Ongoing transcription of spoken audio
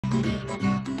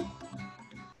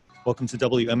Welcome to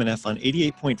WMNF on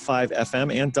 88.5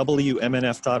 FM and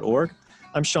WMNF.org.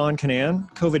 I'm Sean Kinane.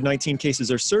 COVID-19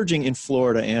 cases are surging in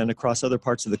Florida and across other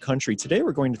parts of the country. Today,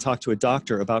 we're going to talk to a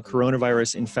doctor about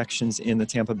coronavirus infections in the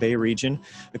Tampa Bay region.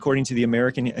 According to the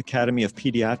American Academy of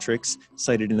Pediatrics,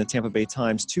 cited in the Tampa Bay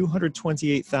Times,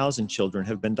 228,000 children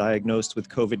have been diagnosed with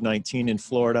COVID-19 in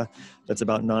Florida. That's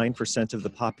about 9% of the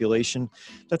population.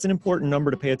 That's an important number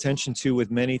to pay attention to,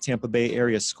 with many Tampa Bay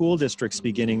area school districts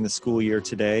beginning the school year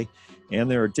today. And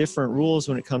there are different rules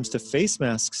when it comes to face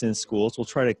masks in schools. We'll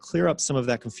try to clear up some of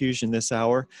that confusion this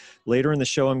hour. Later in the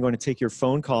show, I'm going to take your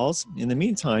phone calls. In the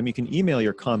meantime, you can email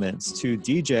your comments to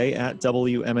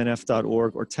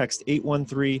dj@wmnf.org or text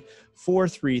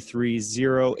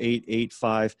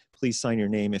 813-433-0885. Please sign your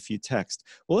name if you text.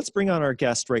 Well, let's bring on our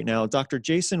guest right now. Dr.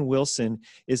 Jason Wilson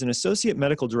is an associate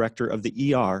medical director of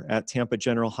the ER at Tampa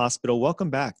General Hospital. Welcome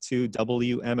back to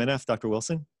WMNF, Dr.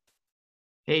 Wilson.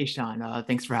 Hey, Sean.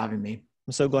 Thanks for having me.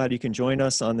 I'm so glad you can join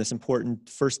us on this important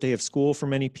first day of school for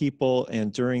many people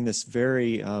and during this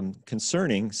very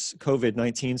concerning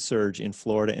COVID-19 surge in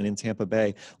Florida and in Tampa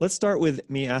Bay. Let's start with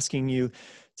me asking you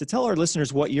to tell our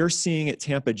listeners what you're seeing at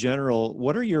Tampa General.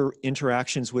 What are your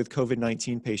interactions with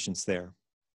COVID-19 patients there?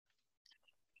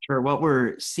 Sure. What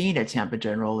we're seeing at Tampa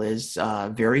General is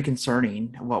very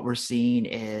concerning. What we're seeing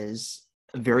is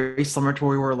very similar to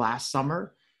where we were last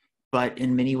summer, but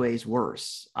in many ways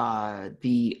worse.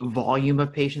 The volume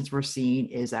of patients we're seeing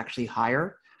is actually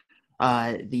higher.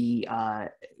 The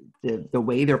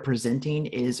way they're presenting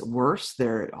is worse.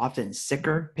 They're often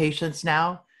sicker patients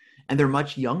now, and they're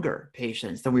much younger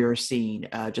patients than we were seeing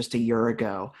just a year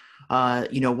ago.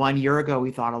 1 year ago,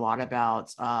 we thought a lot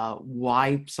about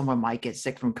why someone might get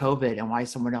sick from COVID and why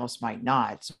someone else might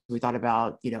not. So we thought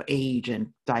about, age and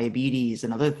diabetes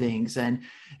and other things. And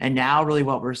now really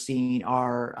what we're seeing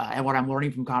are, and what I'm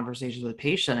learning from conversations with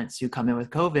patients who come in with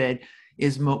COVID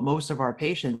is most of our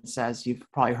patients, as you've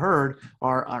probably heard,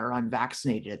 are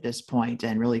unvaccinated at this point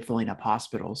and really filling up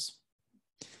hospitals.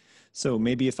 So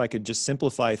maybe if I could just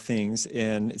simplify things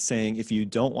in saying, if you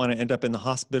don't want to end up in the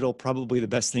hospital, probably the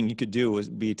best thing you could do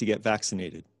would be to get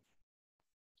vaccinated.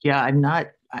 Yeah, I'm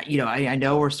not, I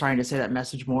know we're starting to say that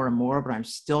message more and more, but I'm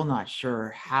still not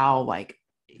sure how,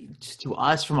 to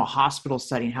us from a hospital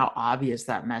setting, how obvious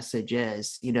that message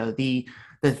is. The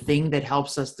thing that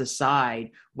helps us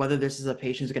decide whether this is a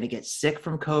patient who's going to get sick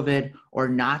from COVID or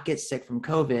not get sick from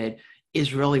COVID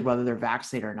is really whether they're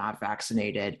vaccinated or not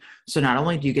vaccinated. So not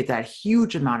only do you get that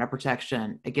huge amount of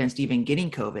protection against even getting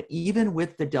COVID, even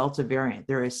with the Delta variant,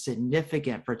 there is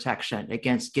significant protection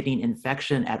against getting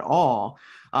infection at all,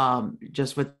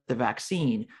 just with the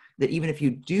vaccine, that even if you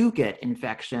do get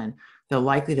infection, the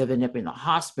likelihood of ending up in the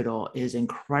hospital is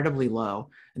incredibly low.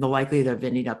 And the likelihood of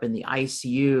ending up in the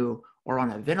ICU or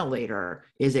on a ventilator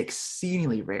is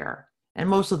exceedingly rare. And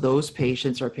most of those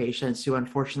patients are patients who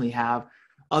unfortunately have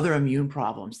other immune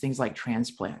problems, things like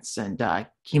transplants and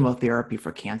chemotherapy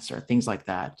for cancer, things like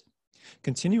that.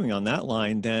 Continuing on that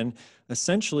line, then,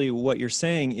 essentially what you're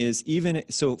saying is, even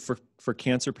so for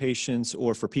cancer patients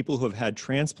or for people who have had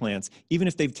transplants, even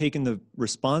if they've taken the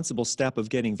responsible step of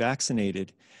getting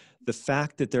vaccinated, the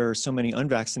fact that there are so many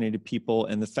unvaccinated people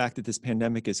and the fact that this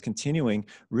pandemic is continuing,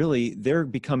 really, they're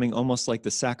becoming almost like the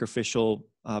sacrificial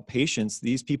patients.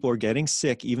 These people are getting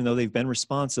sick, even though they've been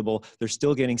responsible, they're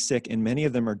still getting sick, and many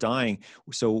of them are dying.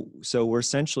 So we're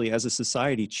essentially, as a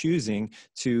society, choosing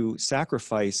to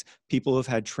sacrifice people who have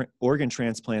had organ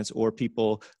transplants or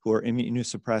people who are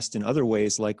immunosuppressed in other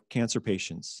ways, like cancer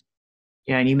patients.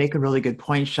 Yeah, and you make a really good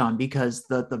point, Sean, because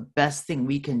the best thing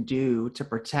we can do to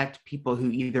protect people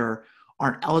who either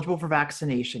aren't eligible for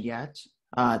vaccination yet,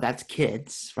 that's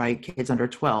kids, right? Kids under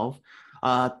 12,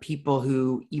 people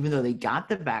who, even though they got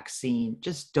the vaccine,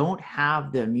 just don't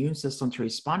have the immune system to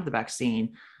respond to the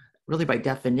vaccine. Really, by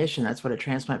definition, that's what a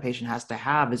transplant patient has to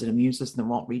have, is an immune system that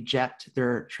won't reject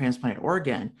their transplanted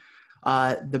organ.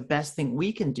 The best thing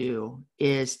we can do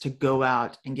is to go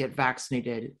out and get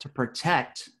vaccinated to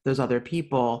protect those other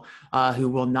people who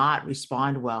will not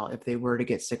respond well if they were to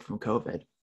get sick from COVID.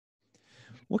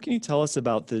 What can you tell us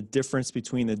about the difference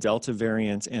between the Delta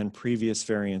variant and previous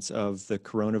variants of the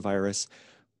coronavirus?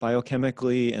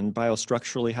 Biochemically and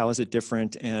biostructurally, how is it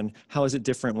different? And how is it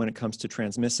different when it comes to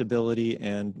transmissibility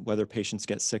and whether patients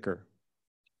get sicker?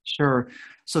 Sure.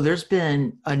 So there's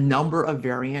been a number of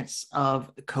variants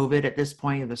of COVID at this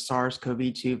point, of the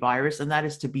SARS-CoV-2 virus, and that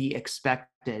is to be expected.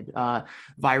 expected.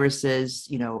 Viruses,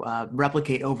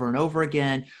 replicate over and over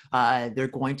again. They're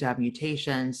going to have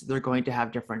mutations. They're going to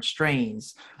have different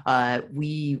strains.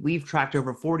 We've tracked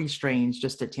over 40 strains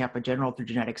just at Tampa General through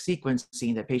genetic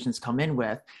sequencing that patients come in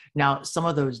with. Now, some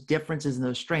of those differences in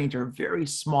those strains are very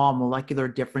small molecular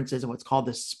differences in what's called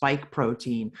the spike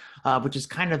protein, which is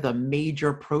kind of the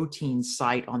major protein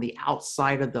site on the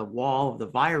outside of the wall of the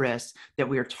virus that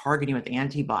we are targeting with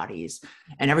antibodies.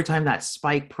 And every time that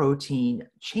spike protein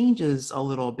changes a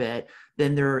little bit,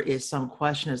 then there is some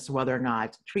question as to whether or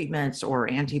not treatments or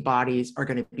antibodies are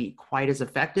going to be quite as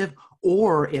effective,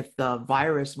 or if the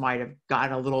virus might have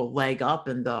gotten a little leg up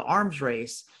in the arms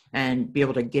race and be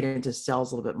able to get into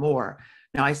cells a little bit more.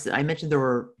 Now, I mentioned there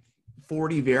were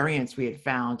 40 variants we had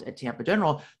found at Tampa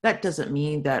General. That doesn't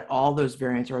mean that all those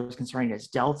variants are as concerning as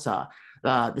Delta.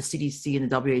 The CDC and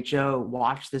the WHO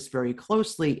watch this very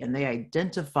closely, and they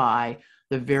identify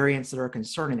the variants that are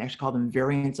concerning. They actually call them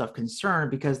variants of concern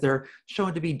because they're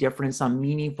shown to be different in some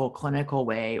meaningful clinical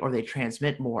way, or they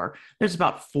transmit more. There's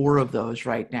about 4 of those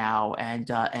right now, and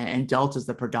Delta is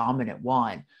the predominant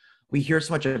one. We hear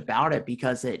so much about it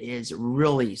because it is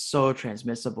really so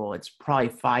transmissible. It's probably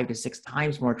 5 to 6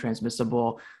 times more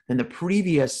transmissible than the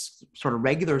previous sort of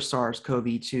regular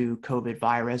SARS-CoV-2 COVID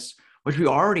virus, which we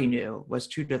already knew was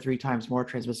 2 to 3 times more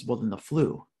transmissible than the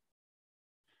flu.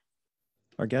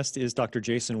 Our guest is Dr.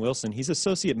 Jason Wilson. He's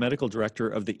Associate Medical Director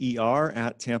of the ER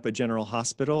at Tampa General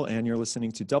Hospital, and you're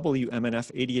listening to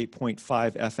WMNF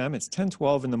 88.5 FM. It's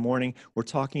 10:12 in the morning. We're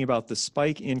talking about the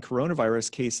spike in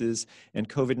coronavirus cases and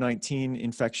COVID-19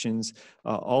 infections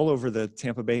all over the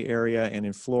Tampa Bay area and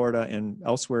in Florida and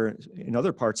elsewhere in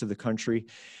other parts of the country.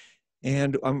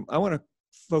 And I want to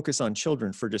focus on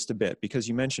children for just a bit, because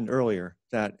you mentioned earlier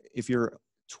that if you're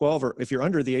 12 or if you're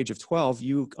under the age of 12,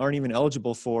 you aren't even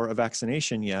eligible for a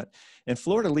vaccination yet. And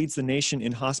Florida leads the nation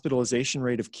in hospitalization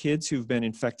rate of kids who've been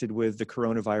infected with the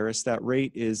coronavirus. That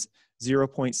rate is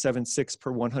 0.76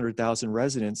 per 100,000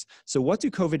 residents. So what do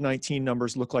COVID-19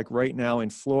 numbers look like right now in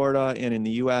Florida and in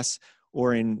the US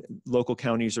or in local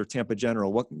counties or Tampa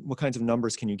General? What kinds of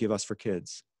numbers can you give us for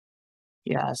kids?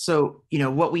 Yeah, so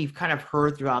what we've kind of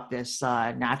heard throughout this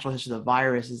natural history of the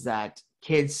virus is that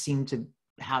kids seem to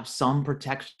have some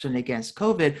protection against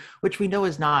COVID, which we know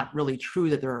is not really true,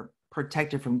 that they're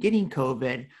protected from getting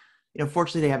COVID.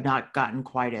 Fortunately, they have not gotten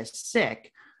quite as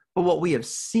sick. But what we have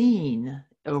seen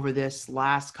over this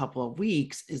last couple of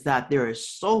weeks is that there is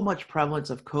so much prevalence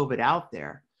of COVID out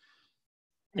there,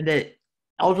 and that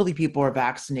elderly people are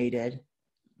vaccinated,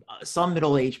 some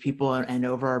middle-aged people and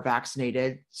over are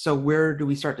vaccinated. So where do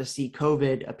we start to see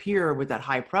COVID appear with that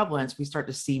high prevalence? We start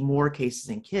to see more cases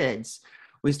in kids.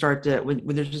 We start to,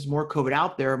 when there's just more COVID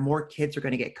out there, more kids are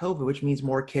going to get COVID, which means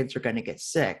more kids are going to get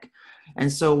sick.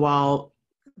 And so while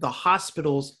the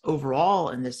hospitals overall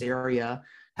in this area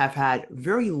have had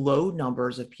very low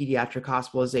numbers of pediatric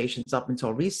hospitalizations up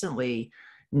until recently,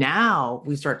 now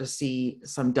we start to see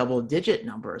some double-digit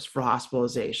numbers for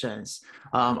hospitalizations.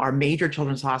 Our major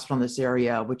children's hospital in this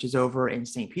area, which is over in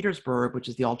St. Petersburg, which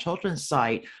is the all-children's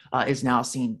site, is now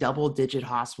seeing double-digit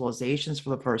hospitalizations for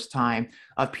the first time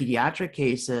of pediatric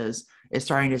cases. Is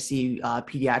starting to see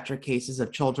pediatric cases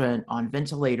of children on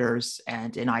ventilators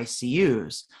and in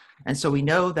ICUs. And so we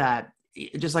know that,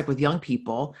 just like with young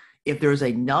people, if there's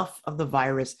enough of the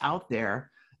virus out there,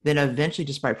 then eventually,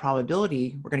 just by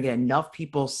probability, we're going to get enough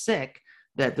people sick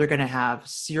that they're going to have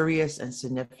serious and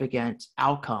significant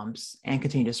outcomes and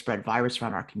continue to spread virus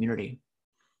around our community.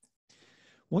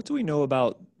 What do we know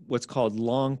about what's called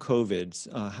long COVIDs,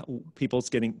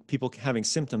 people having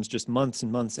symptoms just months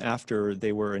and months after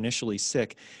they were initially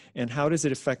sick, and how does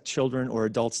it affect children or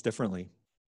adults differently?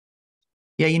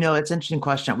 Yeah, it's an interesting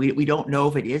question. We don't know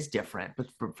if it is different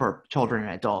for children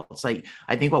and adults. I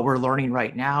think what we're learning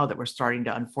right now, that we're starting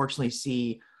to unfortunately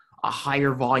see a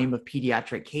higher volume of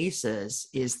pediatric cases,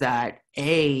 is that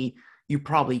you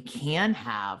probably can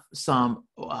have some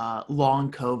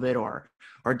long COVID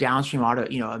or downstream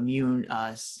immune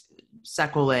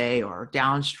sequelae or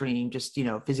downstream just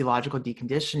physiological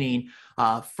deconditioning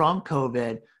from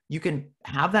COVID. You can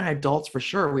have that in adults for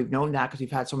sure. We've known that because we've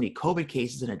had so many COVID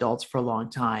cases in adults for a long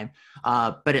time.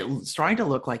 But it's starting to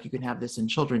look like you can have this in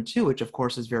children too, which of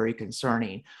course is very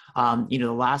concerning.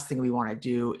 The last thing we want to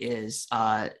do is,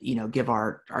 give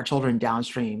our children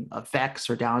downstream effects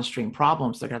or downstream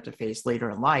problems they're going to have to face later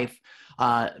in life.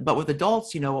 But with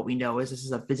adults, what we know is this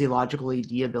is a physiologically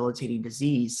debilitating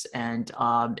disease. And,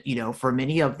 for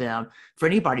many of them, for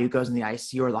anybody who goes in the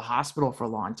ICU or the hospital for a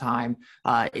long time,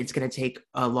 it's going to take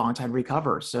a long time to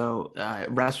recover. So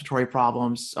respiratory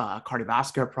problems,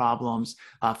 cardiovascular problems,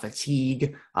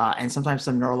 fatigue, and sometimes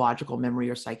some neurological, memory,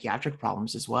 or psychiatric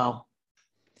problems as well.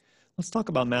 Let's talk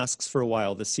about masks for a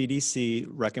while. The CDC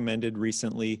recommended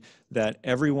recently that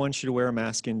everyone should wear a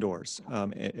mask indoors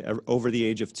over the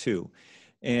age of 2.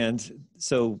 And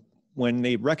so when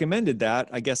they recommended that,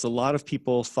 I guess a lot of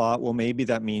people thought, well, maybe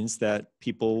that means that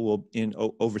people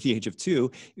over the age of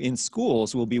 2 in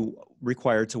schools will be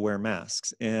required to wear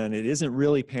masks. And it isn't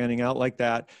really panning out like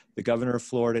that. The governor of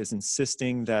Florida is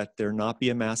insisting that there not be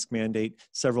a mask mandate.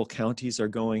 Several counties are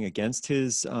going against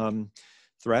his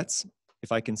threats,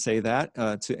 if I can say that,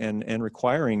 and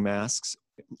requiring masks,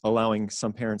 allowing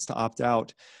some parents to opt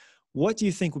out. What do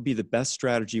you think would be the best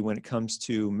strategy when it comes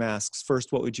to masks?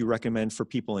 First, what would you recommend for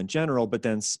people in general, but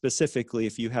then specifically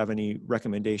if you have any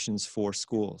recommendations for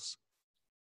schools?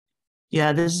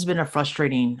 Yeah, this has been a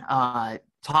frustrating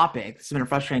topic. It's been a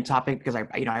frustrating topic because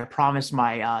I promised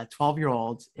my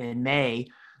 12-year-old in May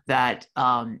that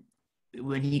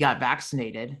when he got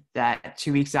vaccinated, that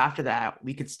 2 weeks after that,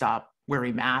 we could stop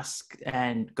wearing masks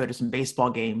and go to some baseball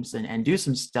games and do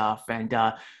some stuff. And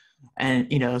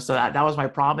so that was my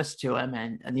promise to him.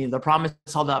 And the promise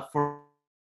held up for.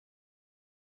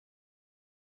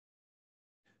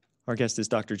 Our guest is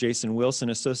Dr. Jason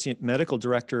Wilson, Associate Medical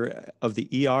Director of the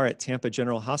ER at Tampa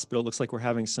General Hospital. Looks like we're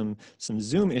having some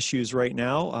Zoom issues right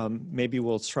now. Maybe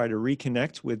we'll try to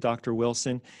reconnect with Dr.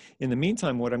 Wilson. In the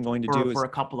meantime, what I'm going to do is for a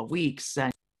couple of weeks.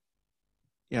 And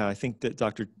yeah, I think that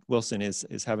Dr. Wilson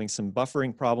is having some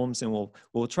buffering problems, and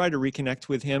we'll try to reconnect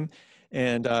with him,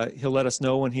 and he'll let us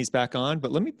know when he's back on.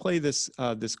 But let me play this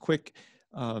quick.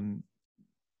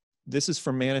 This is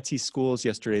from Manatee Schools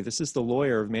yesterday. This is the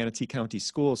lawyer of Manatee County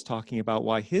Schools talking about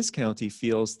why his county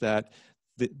feels that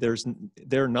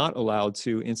they're not allowed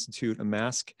to institute a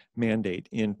mask mandate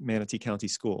in Manatee County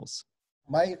Schools.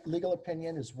 My legal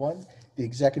opinion is one, the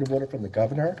executive order from the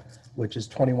governor, which is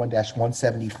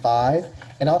 21-175,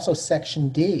 and also Section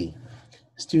D.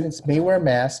 Students may wear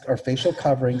masks or facial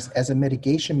coverings as a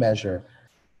mitigation measure.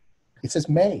 It says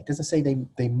may, it doesn't say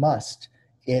they must.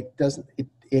 It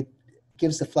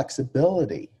gives the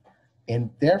flexibility.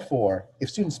 And therefore, if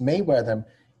students may wear them,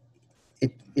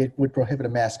 it would prohibit a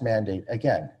mask mandate.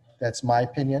 Again, that's my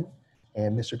opinion,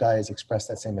 and Mr. Dye has expressed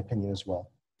that same opinion as well.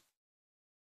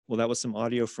 Well, that was some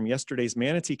audio from yesterday's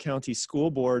Manatee County School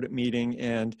Board meeting,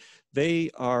 and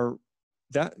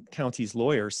that county's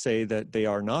lawyers say that they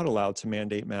are not allowed to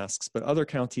mandate masks, but other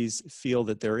counties feel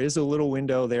that there is a little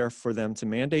window there for them to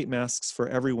mandate masks for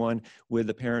everyone with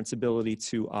the parents' ability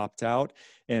to opt out.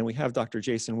 And we have Dr.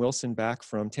 Jason Wilson back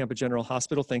from Tampa General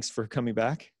Hospital. Thanks for coming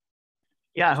back.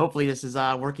 Yeah, hopefully this is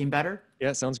working better.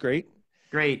 Yeah, sounds great.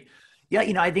 Great.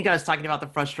 Yeah, I think I was talking about the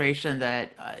frustration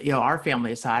that, our family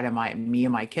has had, and me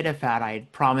and my kid have had. I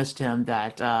had promised him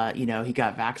that, he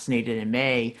got vaccinated in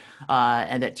May,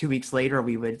 and that 2 weeks later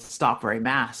we would stop wearing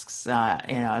masks,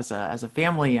 as a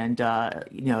family, and,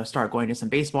 start going to some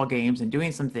baseball games and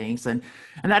doing some things. And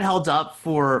that held up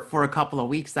for a couple of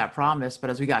weeks, that promise. But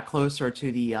as we got closer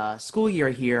to the school year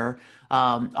here,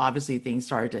 obviously things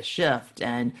started to shift.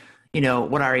 And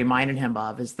what I reminded him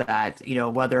of is that,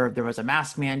 whether there was a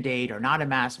mask mandate or not a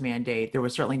mask mandate, there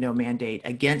was certainly no mandate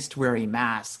against wearing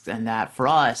masks. And that for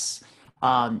us,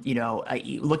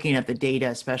 looking at the data,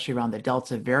 especially around the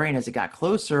Delta variant, as it got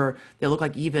closer, it looked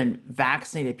like even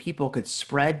vaccinated people could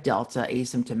spread Delta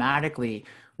asymptomatically.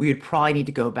 We would probably need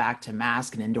to go back to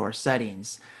mask and indoor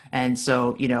settings. And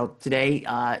so, today,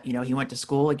 he went to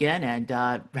school again and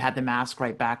had the mask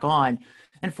right back on.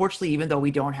 Unfortunately, even though we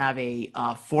don't have a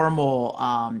formal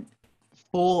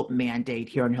full mandate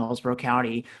here in Hillsborough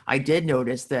County, I did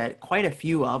notice that quite a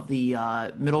few of the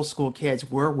middle school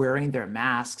kids were wearing their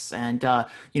masks. And,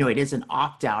 it is an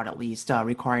opt-out, at least,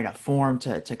 requiring a form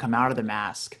to come out of the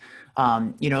mask.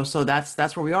 So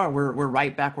that's where we are. We're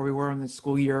right back where we were when the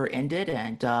school year ended,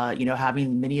 and,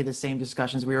 having many of the same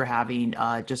discussions we were having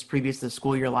just previous to the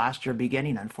school year last year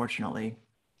beginning, unfortunately.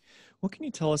 What can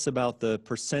you tell us about the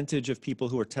percentage of people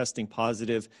who are testing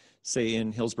positive, say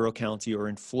in Hillsborough County or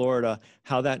in Florida,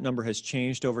 how that number has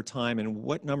changed over time, and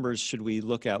what numbers should we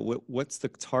look at? What's the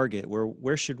target?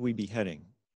 Where should we be heading?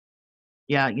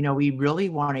 Yeah, we really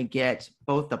want to get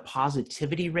both the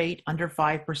positivity rate under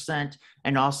 5%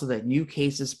 and also the new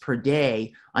cases per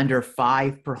day under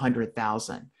 5 per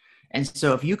 100,000. And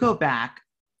so if you go back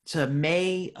to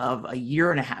May of a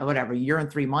year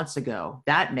and 3 months ago,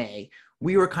 that May,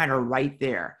 we were kind of right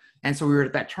there. And so we were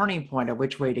at that turning point of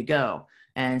which way to go.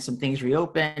 And some things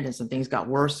reopened and some things got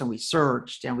worse, and we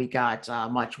surged and we got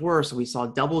much worse. And we saw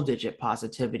double-digit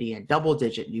positivity and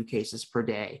double-digit new cases per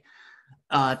day.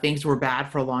 Things were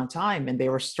bad for a long time, and they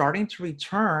were starting to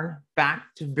return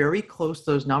back to very close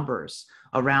to those numbers.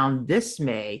 Around this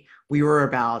May, we were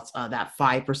about that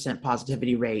 5%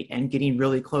 positivity rate and getting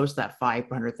really close to that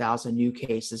 500,000 new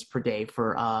cases per day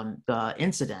for the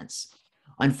incidents.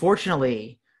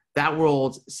 Unfortunately, that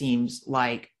world seems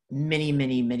like many,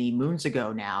 many, many moons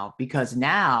ago now, because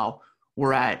now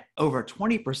we're at over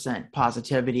 20%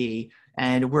 positivity,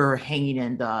 and we're hanging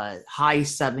in the high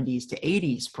 70s to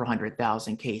 80s per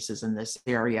 100,000 cases in this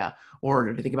area. Or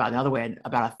to think about it another way,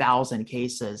 about 1,000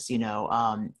 cases,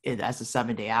 as a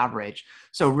 7-day average.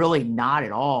 So really not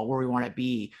at all where we want to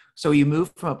be. So you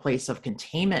move from a place of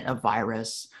containment of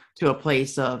virus to a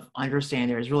place of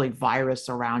understanding there's really virus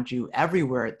around you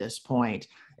everywhere at this point,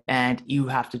 and you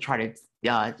have to try to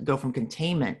go from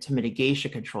containment to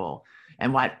mitigation control.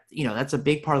 And that's a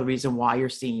big part of the reason why you're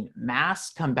seeing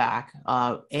masks come back.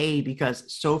 A,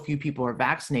 because so few people are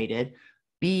vaccinated.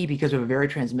 B, because we have a very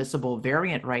transmissible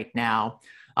variant right now.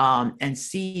 And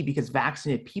C, because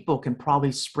vaccinated people can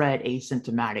probably spread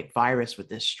asymptomatic virus with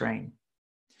this strain.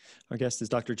 Our guest is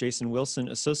Dr. Jason Wilson,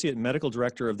 Associate Medical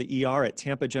Director of the ER at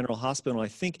Tampa General Hospital. I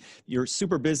think you're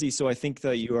super busy, so I think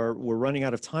that we're running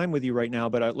out of time with you right now.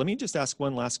 But let me just ask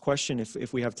one last question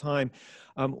if we have time.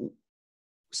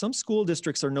 Some school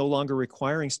districts are no longer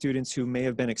requiring students who may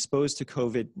have been exposed to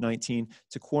COVID-19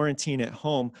 to quarantine at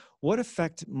home. What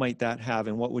effect might that have,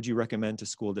 and what would you recommend to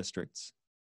school districts?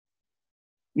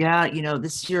 Yeah,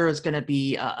 this year is going to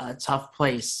be a tough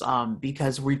place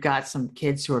because we've got some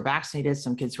kids who are vaccinated,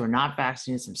 some kids who are not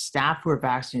vaccinated, some staff who are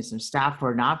vaccinated, some staff who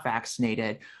are not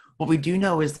vaccinated. What we do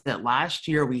know is that last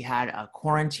year we had a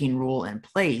quarantine rule in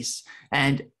place,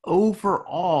 and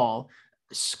overall,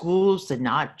 schools did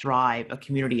not drive a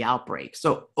community outbreak.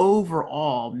 So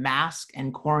overall, masks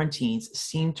and quarantines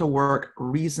seem to work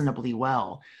reasonably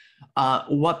well.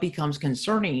 What becomes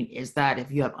concerning is that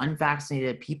if you have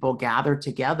unvaccinated people gathered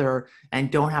together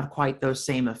and don't have quite those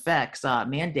same effects,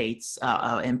 mandates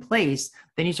in place,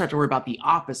 then you start to worry about the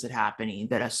opposite happening,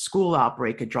 that a school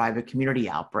outbreak could drive a community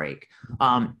outbreak.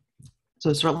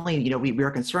 So certainly, we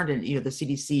are concerned, and the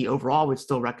CDC overall would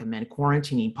still recommend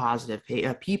quarantining positive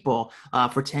people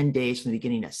for 10 days from the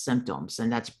beginning of symptoms,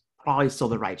 and that's probably still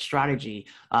the right strategy.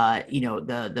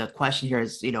 The question here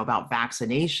is, about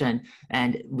vaccination,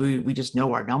 and we just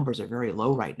know our numbers are very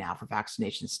low right now for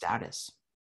vaccination status.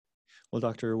 Well,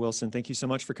 Dr. Wilson, thank you so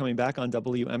much for coming back on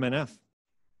WMNF.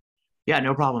 Yeah,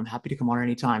 no problem. Happy to come on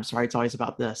anytime. Sorry, it's always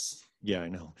about this. Yeah, I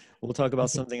know. We'll talk about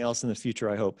something else in the future,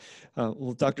 I hope.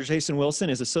 Well, Dr. Jason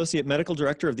Wilson is Associate Medical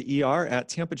Director of the ER at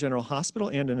Tampa General Hospital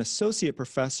and an Associate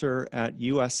Professor at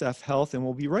USF Health. And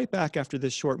we'll be right back after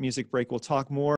this short music break. We'll talk more